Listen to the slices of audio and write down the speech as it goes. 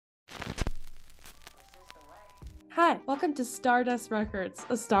Hi, welcome to Stardust Records,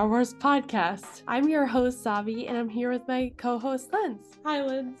 a Star Wars podcast. I'm your host, Savi, and I'm here with my co-host, Linz. Hi,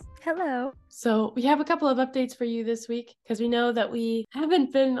 Linz. Hello. So we have a couple of updates for you this week because we know that we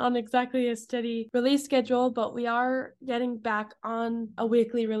haven't been on exactly a steady release schedule, but we are getting back on a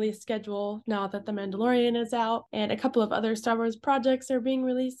weekly release schedule now that The Mandalorian is out and a couple of other Star Wars projects are being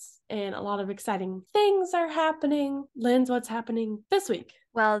released and a lot of exciting things are happening. Linz, what's happening this week?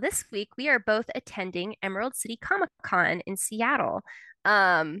 Well, this week we are both attending Emerald City Comic Con in Seattle.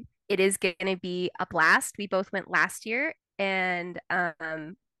 It is going to be a blast. We both went last year, and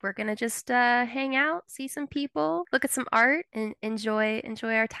we're gonna just hang out, see some people, look at some art, and enjoy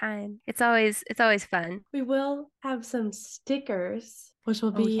our time. It's always fun. We will have some stickers, which will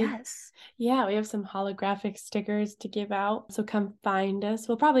Oh be, yes. yeah, we have some holographic stickers to give out. So come find us.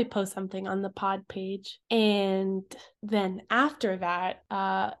 We'll probably post something on the pod page. And then after that,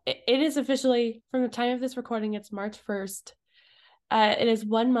 it is officially, from the time of this recording, it's March 1st. It is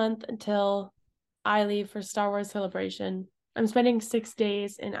 1 month until I leave for Star Wars Celebration. I'm spending 6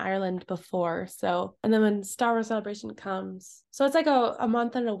 days in Ireland before. So, and then when Star Wars Celebration comes, so it's like a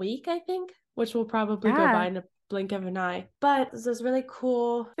month and a week, I think, which will probably go by Yeah. in a blink of an eye. But there's this really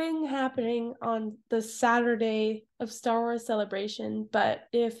cool thing happening on the Saturday of Star Wars Celebration. But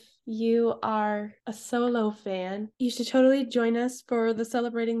if you are a Solo fan, you should totally join us for the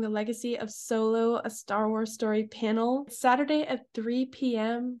Celebrating the Legacy of Solo, a Star Wars Story panel. It's Saturday at 3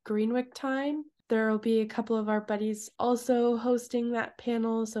 p.m. Greenwich time. There will be a couple of our buddies also hosting that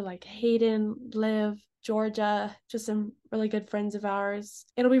panel. So like Hayden, Liv, Georgia, just some really good friends of ours.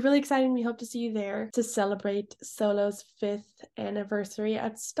 It'll be really exciting. We hope to see you there to celebrate Solo's 5th anniversary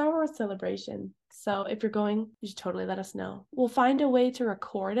at Star Wars Celebration. So if you're going, you should totally let us know. We'll find a way to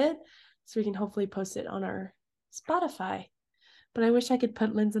record it so we can hopefully post it on our Spotify. But I wish I could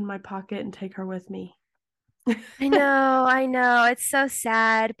put Linz in my pocket and take her with me. I know. It's so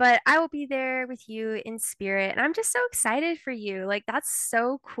sad, but I will be there with you in spirit. And I'm just so excited for you. Like, that's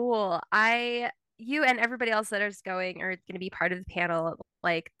so cool. You and everybody else that is going are going to be part of the panel.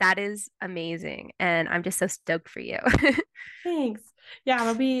 Like, that is amazing. And I'm just so stoked for you. Thanks. Yeah,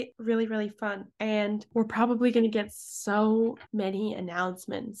 it'll be really, really fun. And we're probably going to get so many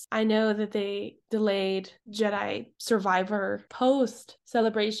announcements. I know that they delayed Jedi Survivor post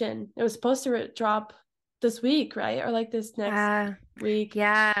celebration. It was supposed to drop this week, right? Or like this next week.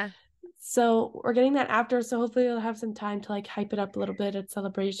 Yeah. So we're getting that after. So hopefully we'll have some time to like hype it up a little bit at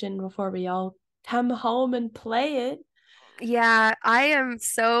celebration before we all come home and play it. Yeah. I am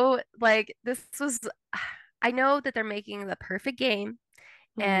so like, I know that they're making the perfect game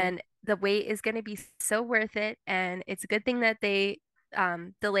Mm-hmm. and the wait is going to be so worth it. And it's a good thing that they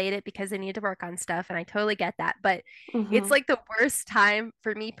delayed it because they need to work on stuff. And I totally get that. But it's Mm-hmm. like the worst time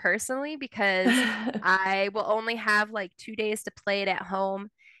for me personally because I will only have like 2 days to play it at home.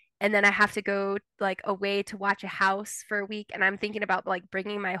 And then I have to go like away to watch a house for a week. And I'm thinking about like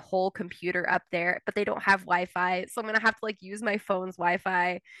bringing my whole computer up there, but they don't have Wi-Fi. So I'm going to have to like use my phone's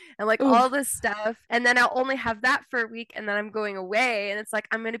Wi-Fi and like all Oof. this stuff. And then I'll only have that for a week and then I'm going away. And it's like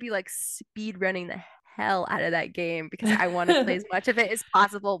I'm gonna be like speed running the hell out of that game because I want to play as much of it as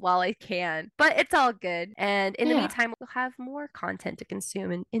possible while I can. But it's all good. And in the Yeah. meantime, we'll have more content to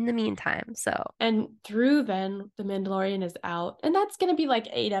consume in the meantime. So And through then, The Mandalorian is out. And that's going to be like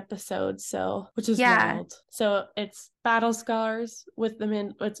 8 episodes, so which is yeah. wild. So it's Battle Scars with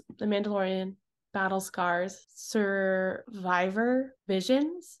it's The Mandalorian, Battle Scars, Survivor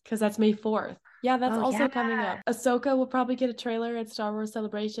Visions, because that's May 4th. Yeah, that's Oh also yeah. coming up. Ahsoka will probably get a trailer at Star Wars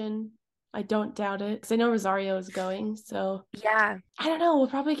Celebration. I don't doubt it. Because I know Rosario is going. So Yeah. I don't know. We'll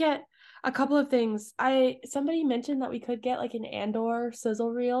probably get a couple of things. Somebody mentioned that we could get like an Andor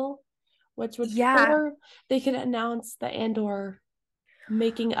sizzle reel, which would, Yeah. or they could announce the Andor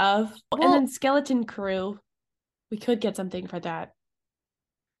making of, and Well, then Skeleton Crew. We could get something for that.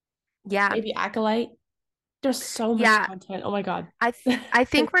 yeah. Maybe Acolyte. There's so much Yeah. content. Oh my god. I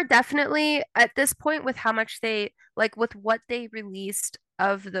think we're definitely at this point with how much they like with what they released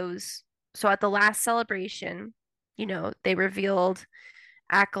of those. So at the last celebration, they revealed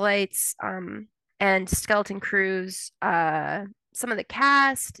Acolytes, and Skeleton Crews, some of the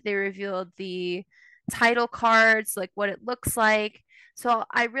cast. They revealed the title cards, like what it looks like. So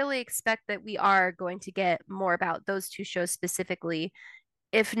I really expect that we are going to get more about those two shows specifically.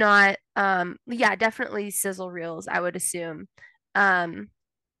 If not, yeah, definitely sizzle reels, I would assume. Um,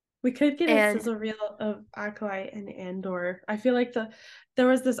 We could get a and sizzle reel of Acolyte and Andor. I feel like there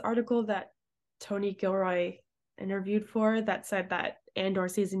was this article that Tony Gilroy interviewed for that said that Andor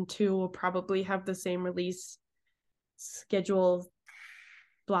season 2 will probably have the same release schedule,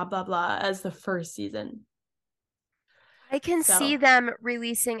 blah blah blah, as the first season. I can see So them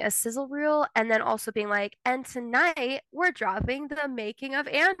releasing a sizzle reel and then also being like, and tonight we're dropping the making of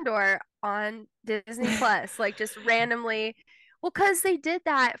Andor on Disney Plus, like just randomly. Well, because they did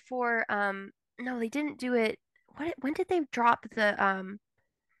that for no, they didn't do it. When did they drop the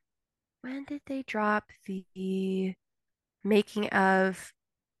when did they drop the making of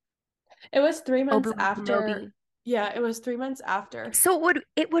it was 3 months Obi-Wan after. Kenobi? Yeah, it was 3 months after. So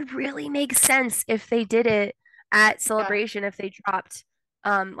it would really make sense if they did it at Yeah. Celebration if they dropped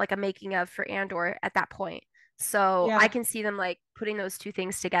like a making of for Andor at that point. So I Yeah. can see them like putting those two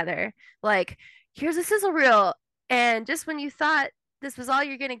things together. Like, here's a sizzle reel, and just when you thought this was all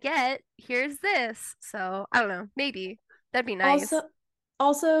you're gonna get, here's this. So I don't know, maybe that'd be Also, nice.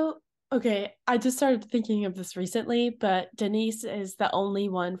 also, okay, I just started thinking of this recently, but Denise is the only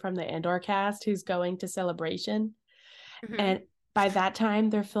one from the Andor cast who's going to Celebration. Hmm. And by that time,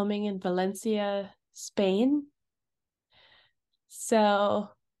 they're filming in Valencia, Spain. So,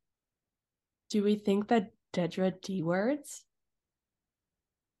 do we think that Dedra D words?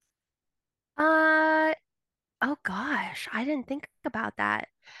 Uh oh gosh, I didn't think about that.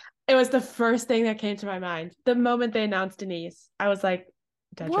 It was the first thing that came to my mind. The moment they announced Denise, I was like,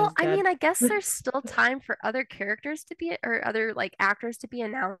 Well, Dedra's I mean, dead. I guess there's still time for other characters to be or other like actors to be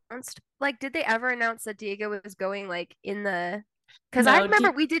announced. Like, did they ever announce that Diego was going like in the? Because I No,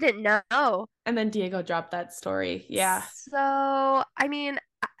 remember we didn't know. and then Diego dropped that story. Yeah. So, I mean,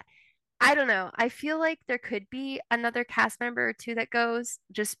 I don't know. I feel like there could be another cast member or two that goes.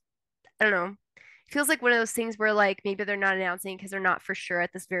 Just, I don't know. Feels like one of those things where like maybe they're not announcing because they're not for sure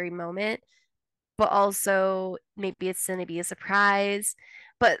at this very moment, but also maybe it's going to be a surprise.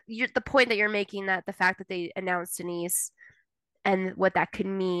 But the point that you're making that the fact that they announced Denise and what that could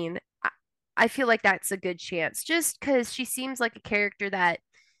mean, I feel like that's a good chance just because she seems like a character that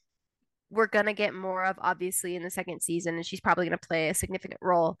we're going to get more of, obviously, in the second season, and she's probably going to play a significant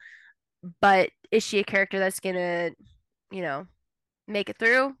role. But is she a character that's going to, you know, make it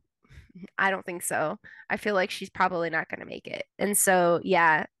through? I don't think so. I feel like she's probably not going to make it. And so,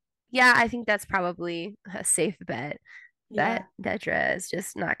 yeah, yeah, I think that's probably a safe bet that Yeah. Dedra is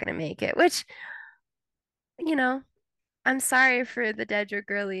just not going to make it, which, you know, I'm sorry for the Dedra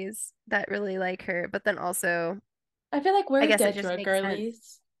girlies that really like her, but then also, I feel like I we're guess it just Dedra makes sense.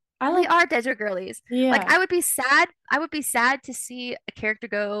 girlies. I We like, are Dedra girlies. Like, yeah. I would be sad to see a character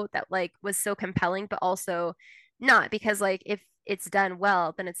go that like was so compelling, but also not because like if it's done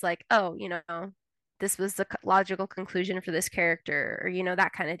well, then it's like, oh, this was the logical conclusion for this character, or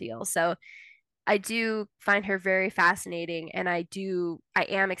that kind of deal. So I do find her very fascinating, and I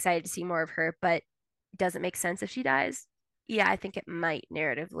am excited to see more of her, but it doesn't make sense if she dies. Yeah, I think it might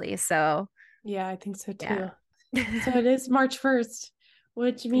narratively. So Yeah, I think so yeah. too. So it is March 1st,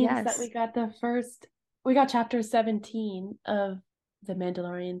 which means that Yes, we got chapter 17 of The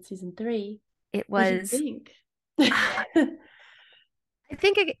Mandalorian season 3. it What do you was. think? I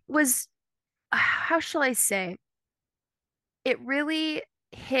think it was, how shall I say? It really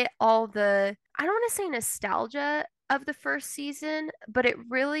hit all I don't want to say nostalgia of the first season, but it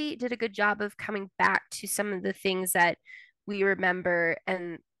really did a good job of coming back to some of the things that we remember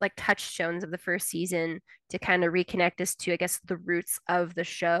and like touchstones of the first season to kind of reconnect us to, I guess, the roots of the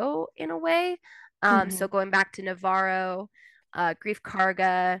show in a way. So Mhm. going back to Navarro, Grief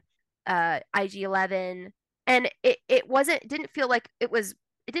Karga, IG-11, and it didn't feel like it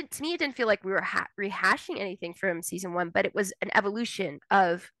didn't to me it didn't feel like we were rehashing anything from season one, but it was an evolution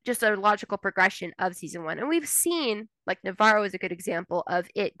of just a logical progression of season one. And we've seen like Navarro is a good example of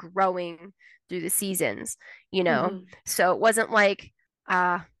it growing through the seasons. Mhm. So it wasn't like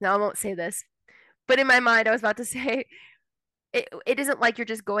no, I won't say this, but in my mind I was about to say it isn't like you're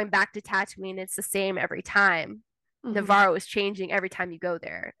just going back to Tatooine. It's the same every time. Mhm. Navarro is changing every time you go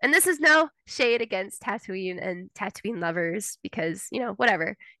there. And this is no shade against Tatooine and Tatooine lovers because,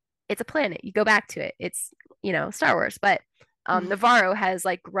 whatever. It's a planet. You go back to it. It's, Star Wars. But Navarro has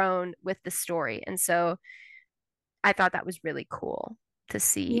like grown with the story. And so I thought that was really cool to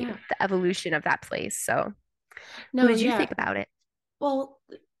see Yeah. the evolution of that place. So what No, did you yeah. think about it? Well,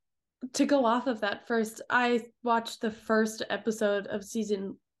 to go off of that first, I watched the first episode of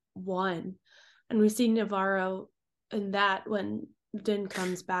season 1, and we see Navarro in that when Din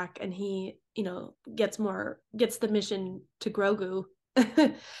comes back and he, gets the mission to Grogu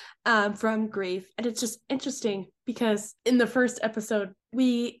from Grief. And it's just interesting because in the first episode,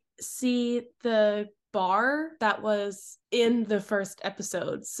 we see the bar that was in the first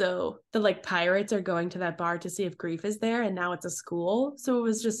episode. So the like pirates are going to that bar to see if Grief is there, and now it's a school. So it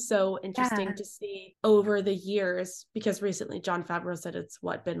was just so interesting Yeah. to see over the years, because recently John Favreau said it's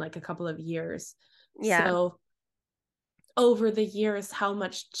been like a couple of years. Yeah. So over the years how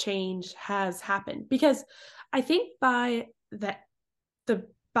much change has happened. Because I think the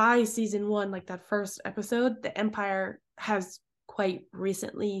by season one, like that first episode, the Empire has quite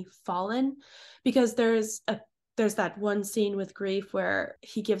recently fallen, because there's that one scene with Grief where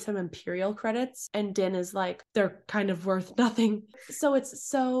he gives him Imperial credits and Din is like, they're kind of worth nothing. So it's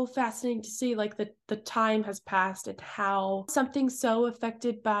so fascinating to see like the time has passed and how something so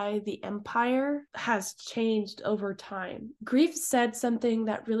affected by the Empire has changed over time. Grief said something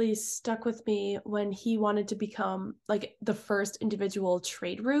that really stuck with me when he wanted to become like the first individual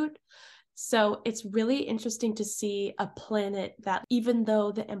trade route. So it's really interesting to see a planet that, even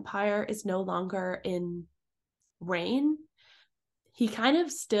though the Empire is no longer in reign, he kind of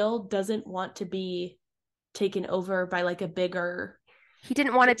still doesn't want to be taken over by like a bigger He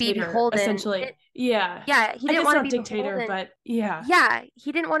didn't want to be dictator, beholden. essentially. Yeah. Yeah, he I didn't guess want to not be dictator, beholden. but yeah. Yeah,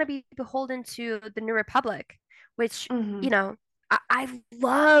 he didn't want to be beholden to the New Republic, which, Mm-hmm. I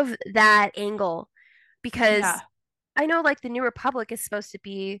love that angle because Yeah. I know like the New Republic is supposed to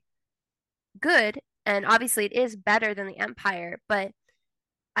be good, and obviously it is better than the Empire, but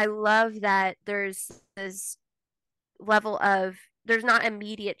I love that there's this level of there's not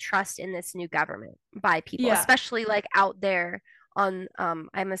immediate trust in this new government by people, Yeah. especially like out there on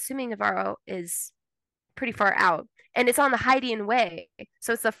I'm assuming Navarro is pretty far out. And it's on the Hydian Way.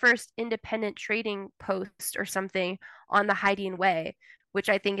 So it's the first independent trading post or something on the Hydian Way, which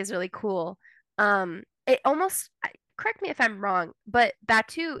I think is really cool. It almost, correct me if I'm wrong, but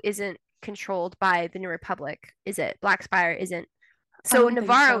Batu isn't controlled by the New Republic, is it? Black Spire isn't. I So don't think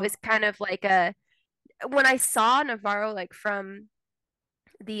Navarro so. is kind of like when I saw Navarro like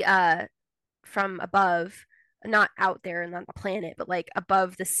the from above, not out there and on the planet, but like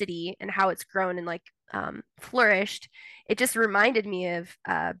above the city and how it's grown and like flourished, it just reminded me of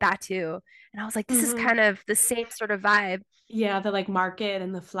Batu. And I was like, this is Mm-hmm. kind of the same sort of vibe. Yeah, the like market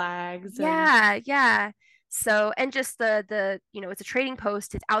and the flags and Yeah, yeah. So, and just it's a trading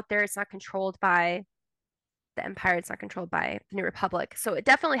post. It's out there. It's not controlled by the Empire. It's not controlled by the New Republic. So it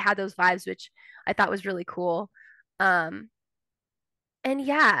definitely had those vibes, which I thought was really cool. Um, and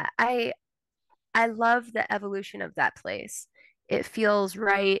yeah, I love the evolution of that place. It feels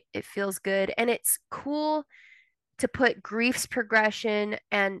right, it feels good, and it's cool to put Grief's progression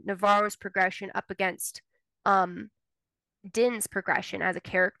and Navarro's progression up against um Din's progression as a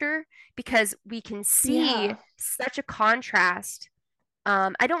character because we can see yeah. such a contrast.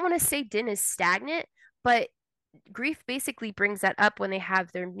 I don't want to say Din is stagnant, but Grief basically brings that up when they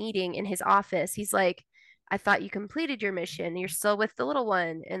have their meeting in his office. He's like, I thought you completed your mission. You're still with the little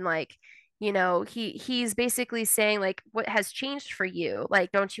one. And like, he's basically saying like, what has changed for you?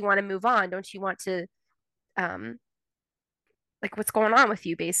 Like, don't you want to move on? Don't you want to um like what's going on with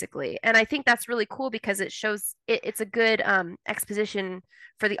you basically? And I think that's really cool because it shows it's a good exposition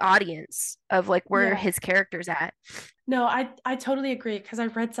for the audience of like where Yeah. his character's at. No, I totally agree, because I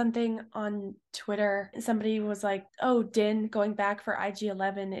read something on Twitter. Somebody was like, "Oh, Din going back for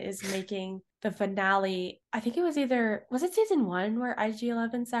IG-11 is making the finale." I think it was was it season 1 where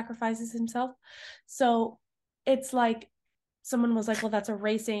IG-11 sacrifices himself? So it's like someone was like, "Well, that's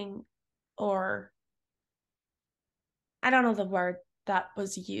erasing," or I don't know the word that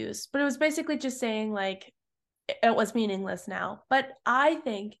was used, but it was basically just saying like it was meaningless now. But I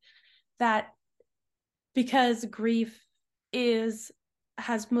think that because Grief is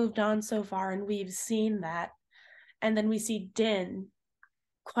has moved on so far and we've seen that, and then we see Din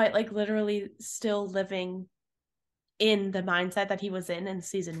quite like literally still living in the mindset that he was in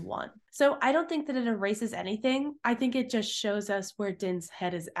season 1. So I don't think that it erases anything. I think it just shows us where Din's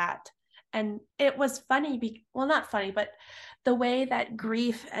head is at. And it was funny, well, not funny, but the way that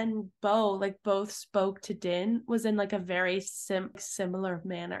Grief and Bo like both spoke to Din was in like a very similar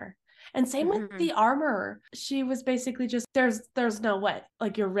manner. And same with Mm-hmm. the armorer. She was basically just, there's no way.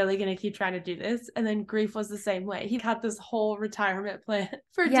 Like, you're really gonna keep trying to do this. And then Grief was the same way. He had this whole retirement plan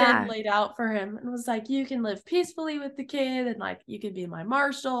for Din Yeah. laid out for him and was like, you can live peacefully with the kid and like you can be my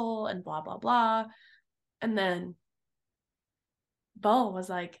marshal and blah blah blah. And then Bo was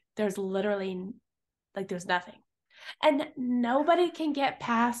like, there's literally like there's nothing. And nobody can get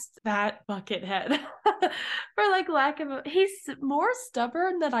past that bucket head for like lack of he's more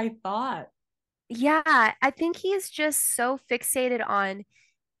stubborn than I thought. Yeah, I think he's just so fixated on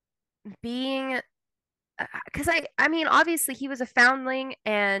being because I mean obviously he was a foundling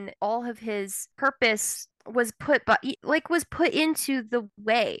and all of his purpose was put into the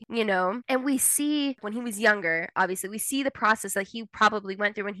way, and we see when he was younger, obviously we see the process that he probably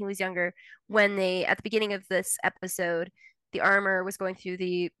went through when he was younger, when they at the beginning of this episode the armor was going through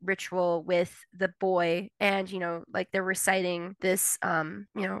the ritual with the boy, and like they're reciting this,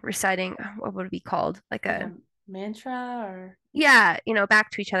 reciting, what would it be called, like Like a, a mantra or yeah,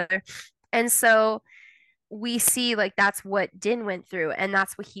 back to each other. And so we see like that's what Din went through, and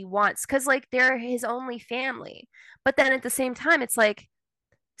that's what he wants, because like they're his only family. But then at the same time, it's like,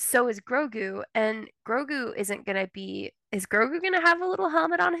 so is Grogu, and Grogu isn't gonna be, is Grogu gonna have a little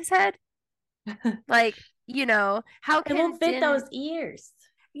helmet on his head? it Like, how can won't fit Din, those ears.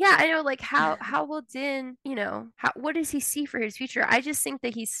 yeah, I know, like how will Din, how, what does he see for his future? I just think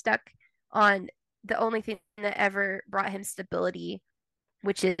that he's stuck on the only thing that ever brought him stability,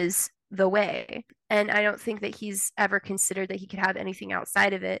 which is the way. And I don't think that he's ever considered that he could have anything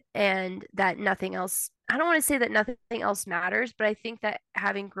outside of it, and that nothing else, I don't want to say that nothing else matters, but I think that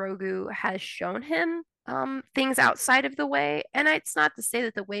having Grogu has shown him things outside of the way. And it's not to say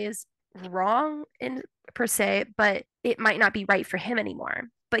that the way is wrong in per se, but it might not be right for him anymore.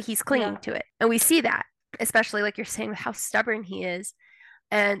 But he's clinging Yeah. to it. And we see that, especially like you're saying, with how stubborn he is.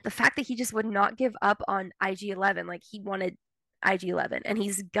 And the fact that he just would not give up on IG-11, like he wanted IG-11, and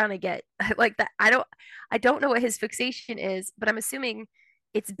he's gonna get like that. I don't know what his fixation is, but I'm assuming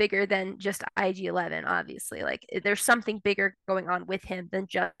it's bigger than just IG-11, obviously. Like there's something bigger going on with him than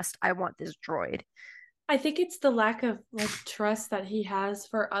just I want this droid. I think it's the lack of like trust that he has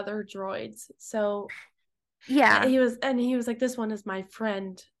for other droids. So Yeah, he was like, this one is my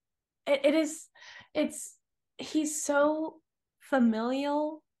friend. It is, it's, he's so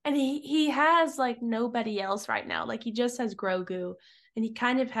familial, and he has like nobody else right now. Like he just has Grogu, and he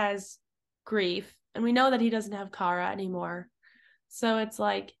kind of has grief, and we know that he doesn't have Kara anymore. So it's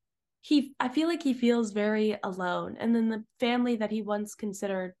like I feel like he feels very alone. And then the family that he once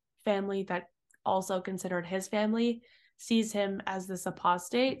considered family, that also considered his family, sees him as this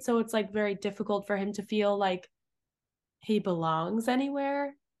apostate. So it's like very difficult for him to feel like he belongs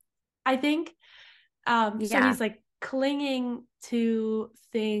anywhere, I think. So yeah, he's like clinging to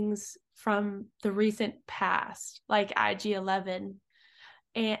things from the recent past, like IG-11.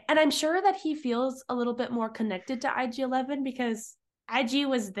 And I'm sure that he feels a little bit more connected to IG-11 because IG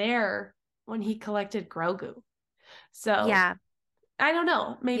was there when he collected Grogu. So yeah, I don't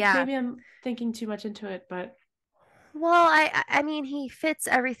know. Maybe yeah. maybe I'm thinking too much into it, but Well, I mean, he fits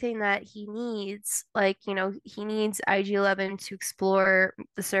everything that he needs. Like, he needs IG-11 to explore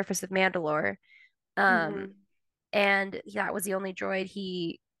the surface of Mandalore. Um, mm-hmm. and that was the only droid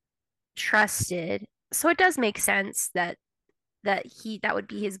he trusted. So it does make sense that would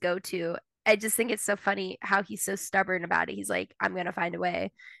be his go-to. I just think it's so funny how he's so stubborn about it. He's like, I'm gonna find a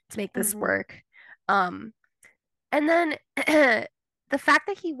way to make this Mm-hmm. work. Um, and then the fact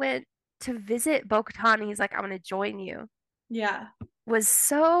that he went to visit Bo-Katan, and he's like, I'm gonna join you, Yeah. was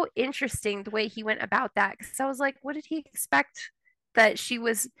so interesting the way he went about that. Because I was like, what did he expect that she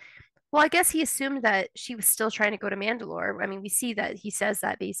was? Well, I guess he assumed that she was still trying to go to Mandalore. I mean, we see that he says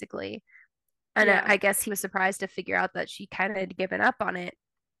that basically. And Yeah. I guess he was surprised to figure out that she kind of had given up on it,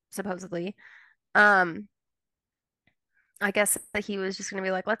 supposedly. Um, I guess that he was just going to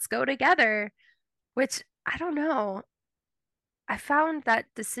be like, let's go together, which I don't know. I found that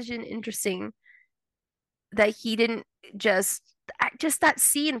decision interesting, that he didn't just, just that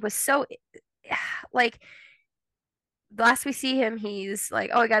scene was so, like, the last we see him, he's like,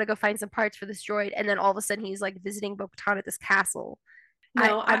 oh, I got to go find some parts for this droid. And then all of a sudden, he's like visiting Bo-Katan at this castle.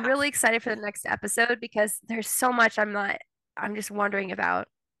 No, I'm really excited for the next episode because there's so much I'm just wondering about.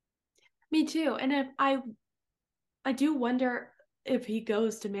 me too. And if I do wonder if he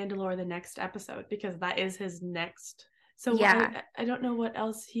goes to Mandalore the next episode because that is his next. So Yeah, I don't know what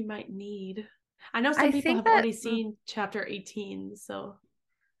else he might need. I know some I people think have that, already seen chapter 18, so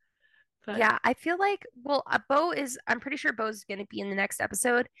but yeah, I feel like, well, I'm pretty sure Bo's going to be in the next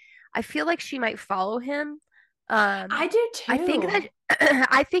episode. I feel like she might follow him. I Um, do I think too. that,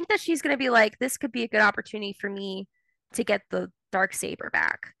 I think that she's going to be like, this could be a good opportunity for me to get the dark saber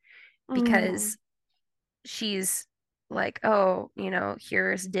back, Mm, because she's like, oh,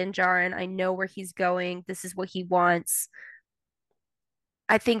 here's Din Djarin. I know where he's going. This is what he wants.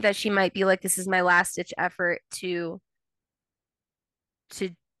 I think that she might be like, this is my last ditch effort to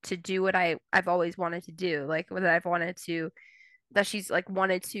to do what I've always wanted to do, like what I've wanted to, that she's like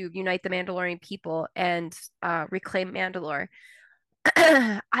wanted to unite the Mandalorian people and reclaim Mandalore.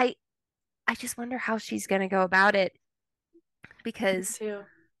 I just wonder how she's gonna go about it, me because too.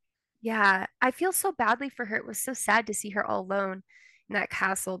 yeah, I feel so badly for her. It was so sad to see her all alone in that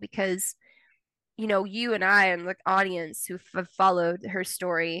castle, because you and I and the audience who have followed her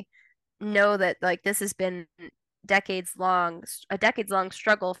story know that like this has been a decades long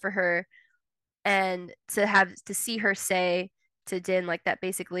struggle for her, and to see her say to Din like that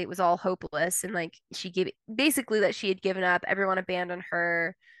basically it was all hopeless and like she gave basically that she had given up, everyone abandoned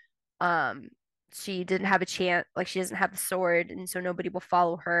her. Um, she didn't have a chance, like she doesn't have the sword, and so nobody will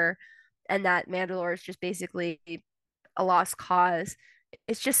follow her, and that Mandalore is just basically a lost cause.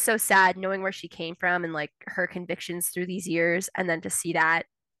 It's just so sad knowing where she came from and like her convictions through these years, and then to see that,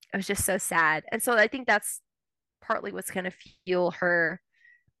 it was just so sad. And so I think that's partly what's going to fuel her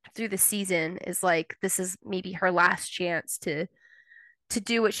through the season is like this is maybe her last chance to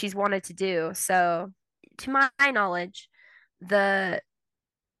do what she's wanted to do. So, to my knowledge, the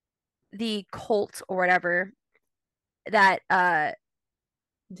the cult or whatever that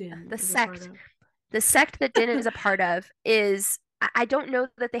Din the is a part sect of. the sect that Din is a part of is I don't know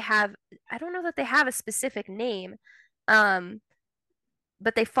that they have a specific name, um,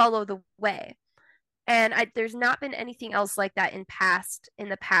 but they follow the way. And there's not been anything else like that in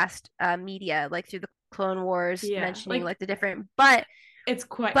the past media, like through the Clone Wars, Yeah, mentioning like like the different, but it's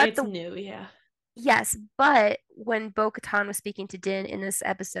the new, yeah. yes, but when Bo-Katan was speaking to Din in this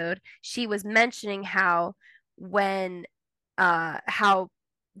episode, she was mentioning when how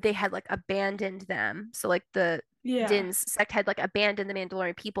they had like abandoned them. So like the Yeah. Din's sect had like abandoned the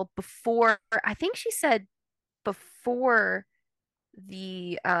Mandalorian people before, I think she said before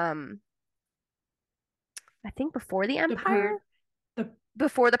the I think before the The Empire, per the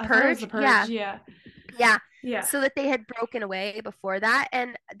before the I thought it was the Purge. purge, Yeah. yeah. Yeah. Yeah. So that they had broken away before that.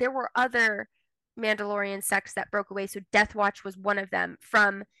 And there were other Mandalorian sects that broke away. So Death Watch was one of them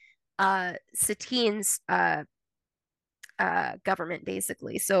from Satine's government,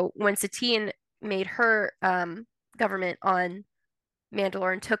 basically. So when Satine made her government on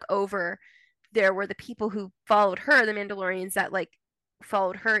Mandalore and took over, there were the people who followed her, the Mandalorians that like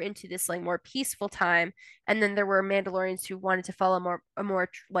followed her into this like more peaceful time, and then there were Mandalorians who wanted to follow a more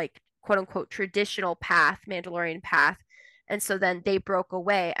like quote unquote traditional path, Mandalorian path, and so then they broke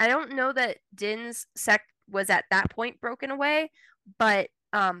away. I don't know that Din's sect was at that point broken away, but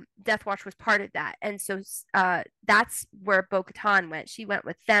Death Watch was part of that, and so that's where Bo-Katan went. She went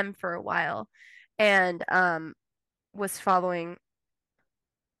with them for a while, and was following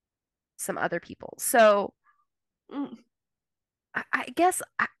some other people. So Mm. I guess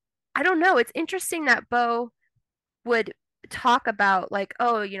I don't know. It's interesting that Bo would talk about like,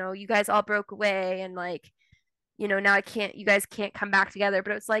 oh, you guys all broke away and like, now you guys can't come back together.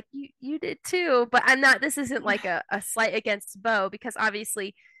 But it's like you did too. But I'm not, this isn't like a slight against Bo because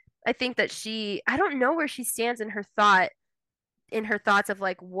obviously I think that I don't know where she stands in her thoughts of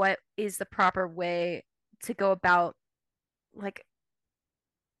like what is the proper way to go about like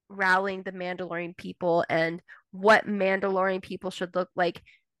rallying the Mandalorian people and what Mandalorian people should look like,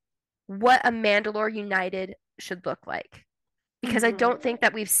 what a Mandalore United should look like. Because I Hmm. don't think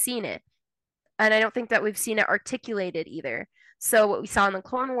that we've seen it. And I don't think that we've seen it articulated either. So what we saw in the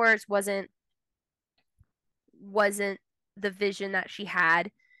Clone Wars wasn't the vision that she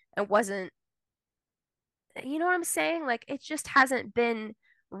had and wasn't, you know what I'm saying? Like it just hasn't been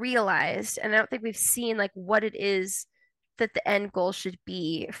realized. And I don't think we've seen like what it is that the end goal should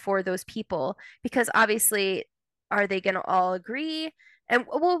be for those people. Because obviously, are they going to all agree? And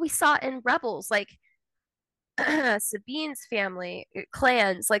well, we saw in Rebels, like Sabine's family,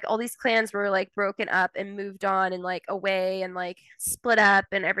 clans, like all these clans were like broken up and moved on and like away and like split up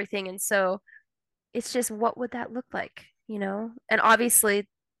and everything. And so it's just what would that look like, you know? And obviously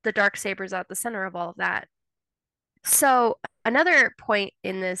the dark saber's at the center of all of that. So another point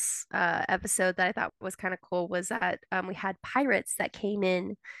in this episode that I thought was kind of cool was that we had pirates that came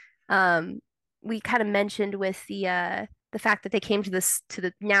in. Um, we kind of mentioned with the fact that they came to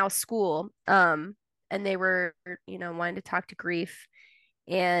the now school, and they were wanting to talk to Grief,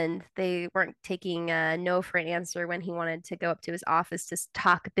 and they weren't taking no for an answer when he wanted to go up to his office to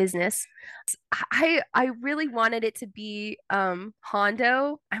talk business. I really wanted it to be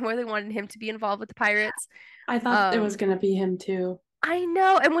Hondo. I really wanted him to be involved with the pirates. I thought it was Um, gonna be him too. I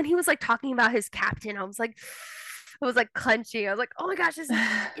know. And when he was like talking about his captain, I was like clenching. I was like, oh my gosh, is it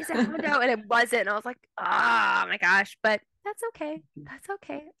Hondo? And it wasn't. And I was like, oh my gosh. But that's okay. That's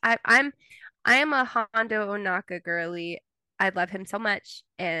okay. I am a Hondo Onaka girly. I love him so much.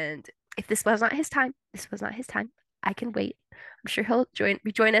 And if this was not his time, this was not his time. I can wait. I'm sure he'll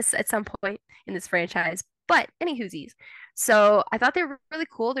rejoin us at some point in this franchise. But any whoosies. So I thought they were really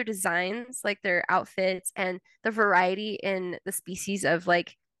cool. Their designs, like their outfits and the variety in the species of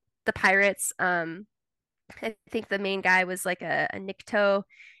like the pirates. I think the main guy was like a Nikto,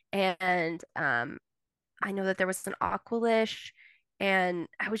 and I know that there was an Aqualish, and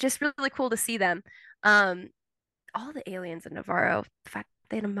it was just really cool to see them. Um, all the aliens in Navarro, the fact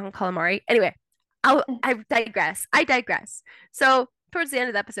they had a Mount Calamari. Anyway, I digress. I digress. So towards the end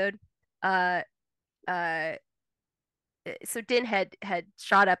of the episode, uh, uh, so Din had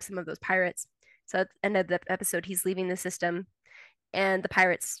shot up some of those pirates. So at the end of the episode, he's leaving the system, and the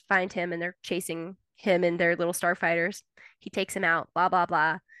pirates find him, and they're chasing him and their little starfighters. He takes him out. Blah blah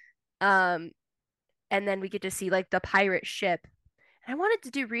blah. Um, and then we get to see like the pirate ship. And I wanted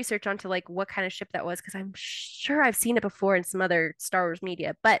to do research onto like what kind of ship that was because I'm sure I've seen it before in some other Star Wars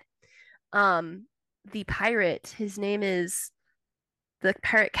media. But um, the pirate, his name is the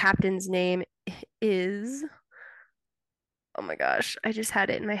pirate captain's name is, oh my gosh, I just had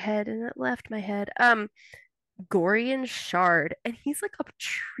it in my head and it left my head. Gorian Shard, and he's like a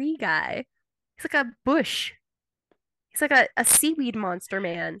tree guy. He's like a bush. He's like a seaweed monster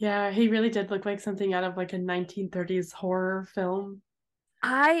man. Yeah, he really did look like something out of like a 1930s horror film.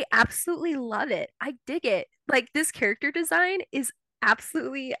 I absolutely love it. I dig it. Like this character design is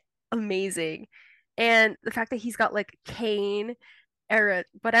absolutely amazing. And the fact that he's got like cane or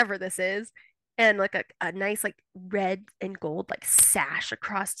whatever this is, and like a nice like red and gold like sash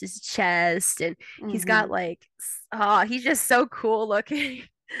across his chest, and he's got Hmm. like oh, he's just so cool looking.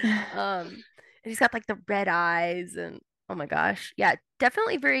 And he's got like the red eyes and oh my gosh. Yeah,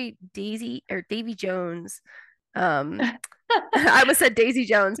 definitely very Daisy or Davy Jones. Um I almost said Daisy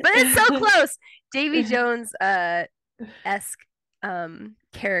Jones, but it's so close. Davy Jones esque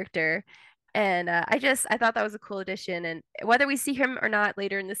character. And I thought that was a cool addition. And whether we see him or not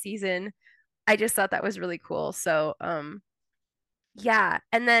later in the season, I just thought that was really cool. So yeah.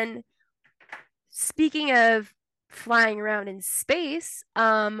 And then speaking of flying around in space,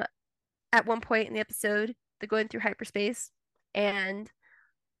 at one point in the episode, they're going through hyperspace and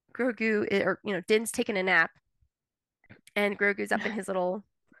or Din's taking a nap and Grogu's up in his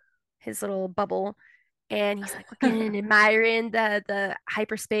little bubble and he's like looking and admiring the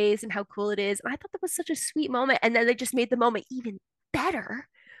hyperspace and how cool it is. And I thought that was such a sweet moment. And then they just made the moment even better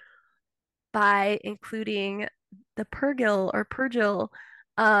by including the Purgil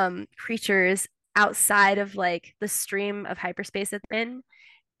creatures outside of like the stream of hyperspace that they're in.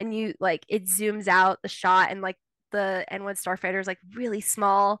 And you like it zooms out the shot and like the N1 starfighter is like really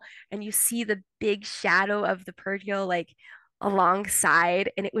small and you see the big shadow of the Purgil like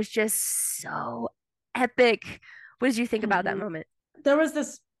alongside and it was just so epic. What did you think about that Hmm. moment? There was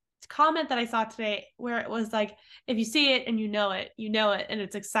this comment that I saw today where it was like, if you see it and you know it, and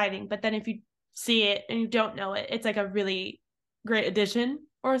it's exciting. But then if you see it and you don't know it, it's like a really great addition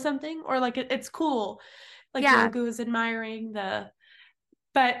or something, or like it's cool. Like Yeah, Grogu is admiring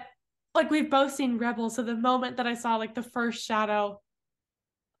but like we've both seen Rebels, so the moment that I saw like the first shadow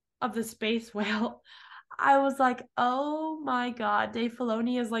of the space whale, I was like, oh my God, Dave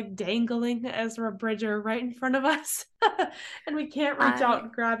Filoni is like dangling Ezra Bridger right in front of us. And we can't reach I out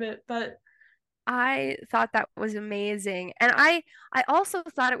and grab it. But I thought that was amazing. And I also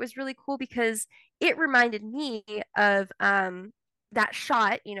thought it was really cool because it reminded me of that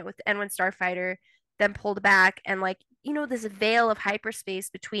shot, with the N1 Starfighter, then pulled back and like, there's a veil of hyperspace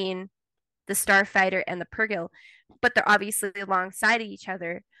between the Starfighter and the Purgil, but they're obviously alongside of each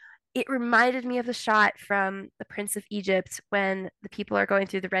other. It reminded me of the shot from The Prince of Egypt when the people are going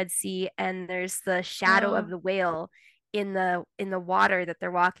through the Red Sea and there's the shadow of oh, the whale in the water that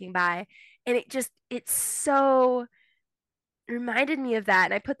they're walking by. And it's so reminded me of that.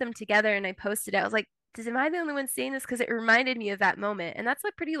 And I put them together and I posted it. I was like, am I the only one seeing this? Because it reminded me of that moment. And that's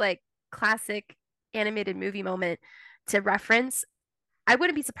a pretty like classic animated movie moment to reference. I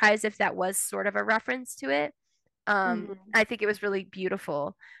wouldn't be surprised if that was sort of a reference to it. mhm. I think it was really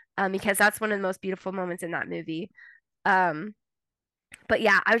beautiful because that's one of the most beautiful moments in that movie. Um, but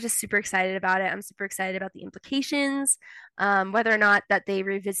yeah, I was just super excited about it. I'm super excited about the implications. Whether or not that they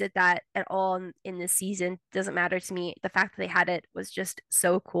revisit that at all in this season doesn't matter to me. The fact that they had it was just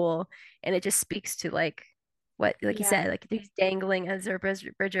so cool, and it just speaks to like what, like you Yeah. said, like he's dangling a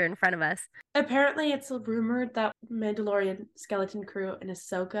Bridger in front of us. Apparently, it's rumored that Mandalorian skeleton crew and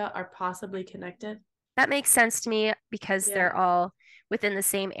Ahsoka are possibly connected. That makes sense to me because Yeah. they're all within the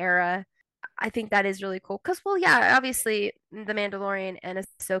same era. I think that is really cool. Because, well, yeah, obviously the Mandalorian and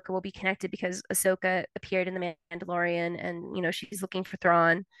Ahsoka will be connected because Ahsoka appeared in the Mandalorian, and she's looking for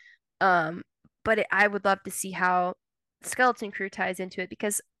Thrawn. Um, but I would love to see how Skeleton Crew ties into it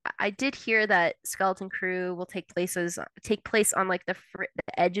because I did hear that Skeleton Crew will take place on like the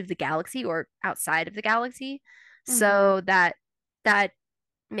edge of the galaxy or outside of the galaxy, Hmm. so that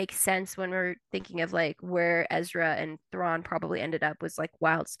makes sense when we're thinking of like where Ezra and Thrawn probably ended up was like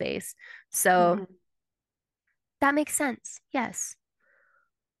wild space. So Hmm. that makes sense. Yes.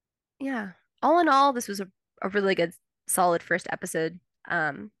 Yeah. All in all, this was a really good, solid first episode.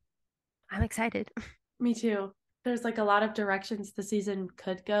 Um, I'm excited. Me too. There's like a lot of directions the season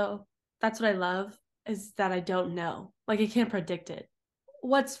could go. That's what I love is that I don't know. Like I can't predict it.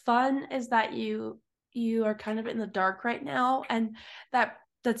 What's fun is that you are kind of in the dark right now and that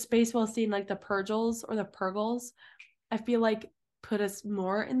space while seeing like the Purgles or the Purgles, I feel like put us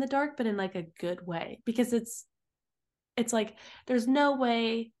more in the dark but in like a good way because it's like there's no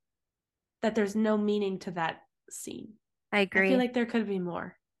way that there's no meaning to that scene. I I feel agree. like there could be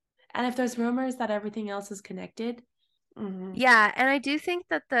more. And if there's rumors that everything else is connected, Yeah, and I do think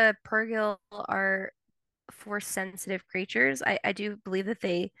that the Purrgil are force sensitive creatures. I do believe that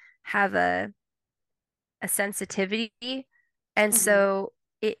they have a sensitivity. And mm-hmm. so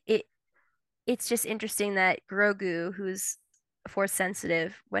it's just interesting that Grogu, who's force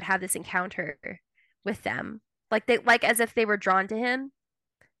sensitive, would have this encounter with them. Like as if they were drawn to him,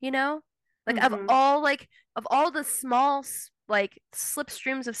 you know? Like Mm-hmm. of all the small like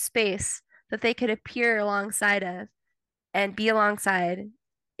slipstreams of space that they could appear alongside of and be alongside,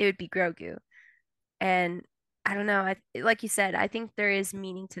 it would be Grogu. And I don't know, like you said, I think there is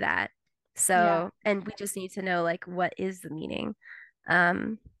meaning to that. Yeah. So, and we just need to know like what is the meaning.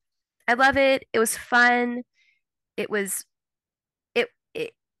 Um, I love it. It was fun. It was it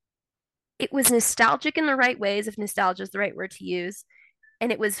it it was nostalgic in the right ways, if nostalgia is the right word to use,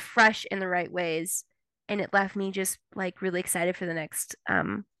 and it was fresh in the right ways, and it left me just like really excited for the next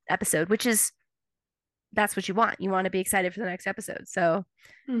episode, which is that's what you want. You want to be excited for the next episode. So,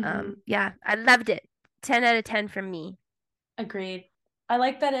 Mm-hmm. yeah, I loved it. 10 out of 10 from me. Agreed. I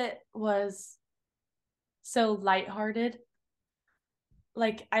like that it was so lighthearted.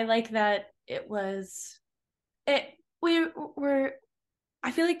 Like I like that it was it we were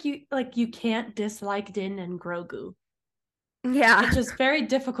I feel like you can't dislike Din and Grogu. It's Yeah. just very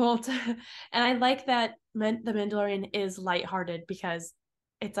difficult. And I like that the Mandalorian is lighthearted because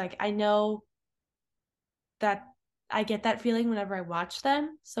it's like I know that I get that feeling whenever I watch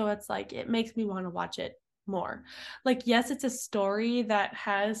them. So it's like it makes me want to watch it more. Like, yes, it's a story that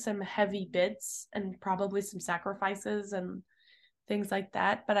has some heavy bits and probably some sacrifices and things like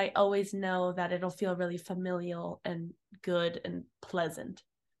that, but I always know that it'll feel really familial and good and pleasant.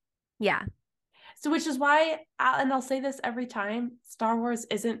 Yeah. So, which is why, and I'll say this every time Star Wars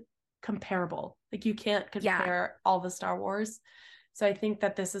isn't comparable. Like, you can't Yeah. compare all the Star Wars. So, I think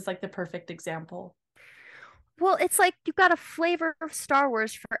that this is like the perfect example. Well, it's like you've got a flavor of Star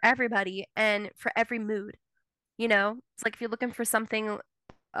Wars for everybody and for every mood, you know? It's like if you're looking for something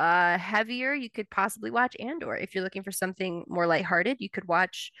heavier, you could possibly watch Andor. If you're looking for something more lighthearted, you could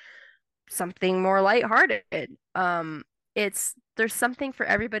watch something more lighthearted. It's there's something for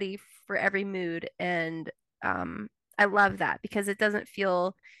everybody for every mood, and I love that because it doesn't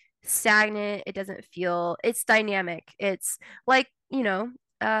feel stagnant. It doesn't feel it's dynamic. It's like,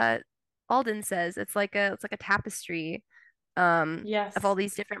 uh Alden says, it's like a tapestry of all Yes.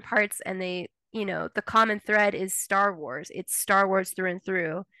 these different parts, and the common thread is Star Wars. It's Star Wars through and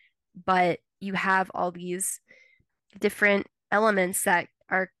through, but you have all these different elements that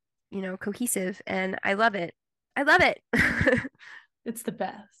are, cohesive, and I love it. I love it. It's the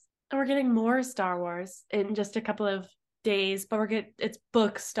best. And we're getting more Star Wars in just a couple of days, but we're getting it's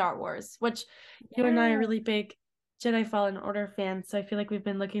book Star Wars, which you and I are Yeah. really big Jedi Fallen Order fans. So I feel like we've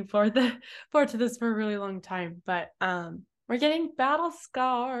been looking forward to this for a really long time. But we're getting battle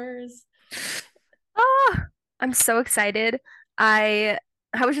scars. Oh, I'm so excited. I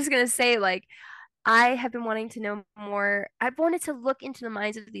I was just gonna say, like, I have been wanting to know more. I've wanted to look into the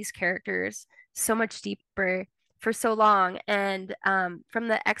minds of these characters so much deeper for so long. And from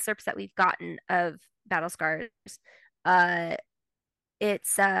the excerpts that we've gotten of Battle Scars, uh,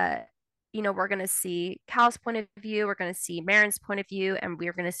 it's we're gonna see Cal's point of view, we're gonna see Marin's point of view, and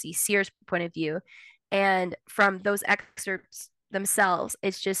we're gonna see Seer's point of view. And from those excerpts themselves,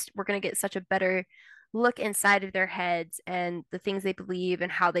 it's just we're gonna get such a better look inside of their heads and the things they believe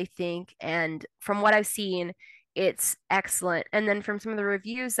and how they think. And from what I've seen, it's excellent. And then from some of the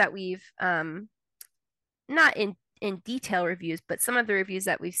reviews that we've not in detail reviews, but some of the reviews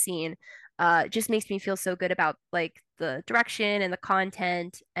that we've seen just makes me feel so good about like the direction and the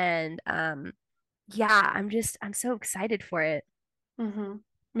content. And yeah, I'm so excited for it. Mm-hmm.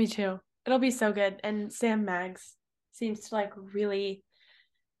 Me too. It'll be so good. And Sam Maggs seems to like really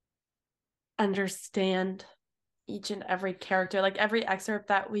understand each and every character. Like every excerpt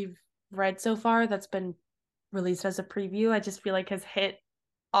that we've read so far that's been released as a preview, I just feel like has hit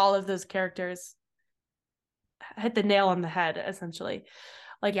all of those characters, hit the nail on the head, essentially.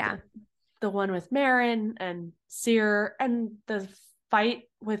 Like Yeah, the one with Marin and Seer and the fight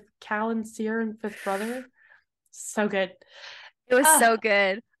with Cal and Seer and Fifth Brother. So good. it was Ah, so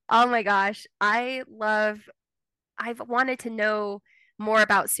good. Oh my gosh. I've wanted to know more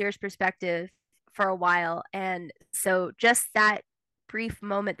about Sears' perspective for a while. And so just that brief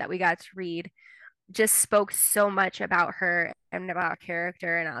moment that we got to read just spoke so much about her and about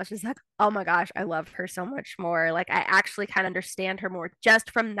character. And I was just like, oh my gosh, I love her so much more. Like I actually kind of understand her more just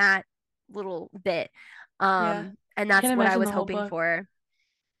from that little bit. Yeah. And I that's can't what I imagine was the whole hoping book. for.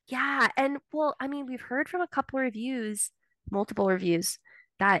 Yeah. And well, I mean, we've heard from a couple of reviews, multiple reviews,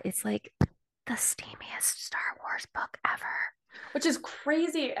 that it's like the steamiest Star Wars book ever. Which is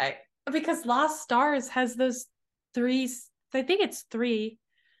crazy because Lost Stars has those three, I think it's three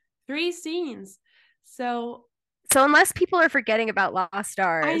scenes. So So unless people are forgetting about Lost I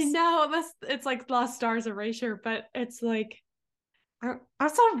Stars, know it's like Lost Stars erasure, but it's like I'm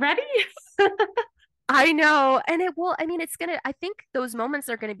so ready. I know. And it will, I mean, I think those moments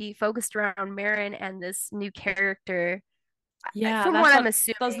are gonna be focused around Marin and this new character, Yeah, from what that's I'm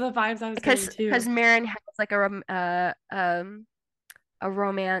what those assuming, are the vibes I was getting because too. Marin has like a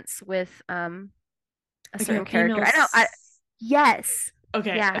romance with a Like a certain character. female Yes.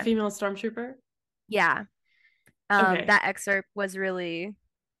 okay, a Yeah. female stormtrooper. Yeah. Okay, That excerpt was really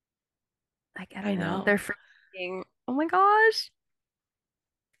like, I I don't know. They're know. freaking, oh my gosh.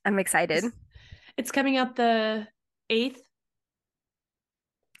 I'm excited. It's, it's coming out the 8th,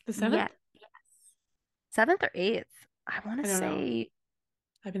 the Yeah. 7th. Seventh or eighth. I want to I don't know. say,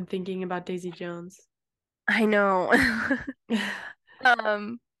 I've been thinking about Daisy Jones. I know.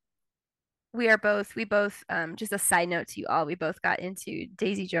 Um, we both, just a side note to you all, we both got into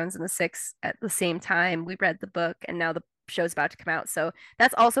Daisy Jones and the Six at the same time. We read the book and now the show's about to come out. So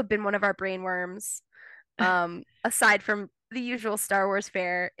that's also been one of our brain worms. Aside from the usual Star Wars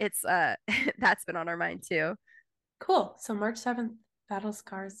fare, it's that's been on our mind too. Cool. So March 7th, Battle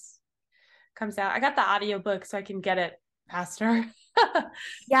Scars comes out. I got the audiobook so I can get it faster.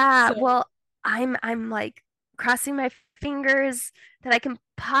 Yeah, So well, I'm like crossing my fingers that I can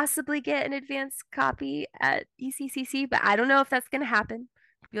possibly get an advanced copy at ECCC, but I don't know if that's gonna happen.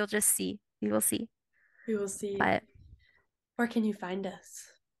 We'll just see. We will see. we will see. But Where can you find us?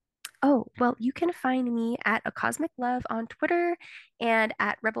 oh, well, you can find me at A Cosmic Love on Twitter and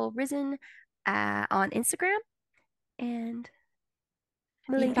at Rebel Risen on Instagram. And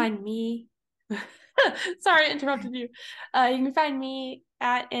You can Milady. find me. Sorry, I interrupted you. You can find me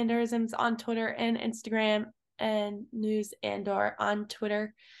at Andorisms on Twitter and Instagram and News Andor on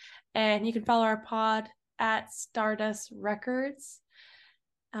Twitter. And you can follow our pod at Stardust Records.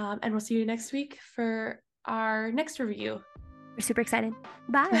 And we'll see you next week for our next review. We're super excited.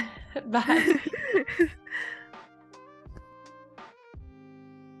 Bye. Bye.